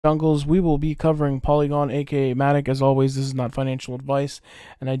Jungles, we will be covering Polygon, aka Matic. As always, this is not financial advice,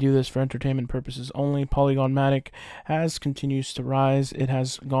 and I do this for entertainment purposes only. Polygon Matic continues to rise. It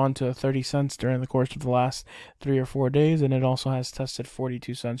has gone to 30 cents during the course of the last 3 or 4 days, and it also has tested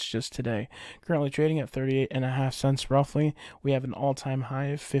 42 cents just today. Currently trading at 38.5 cents roughly. We have an all-time high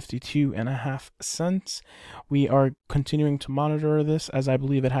of 52.5 cents. We are continuing to monitor this, as I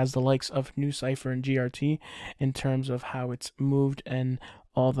believe it has the likes of New Cipher and GRT in terms of how it's moved and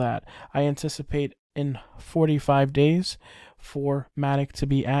all that. I anticipate in 45 days for Matic to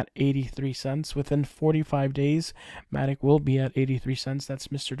be at 83 cents. Within 45 days, Matic will be at 83 cents. That's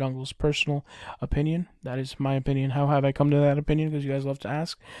Mr. Dungle's personal opinion. That is my opinion. How have I come to that opinion? Because you guys love to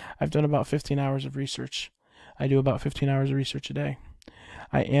ask. I've done about 15 hours of research. I do about 15 hours of research a day.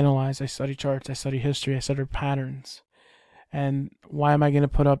 I analyze, I study charts, I study history, I study patterns. And why am I going to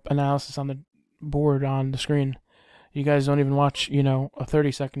put up analysis on the board on the screen? You guys don't even watch, a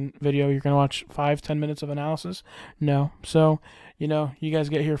 30-second video. You're going to watch 5-10 minutes of analysis? No. So, you guys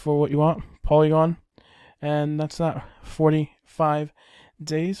get here for what you want. Polygon. And that's that. 45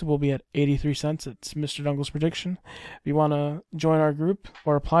 days. We'll be at 83 cents. It's Mr. Dungle's prediction. If you want to join our group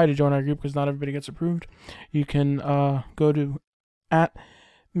or apply to join our group, because not everybody gets approved, you can go to at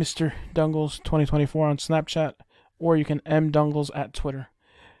Mr. Dungles 2024 on Snapchat, or you can mdungles at Twitter.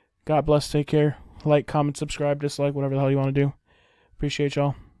 God bless. Take care. Like, comment, subscribe, dislike, whatever the hell you want to do. Appreciate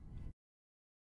y'all.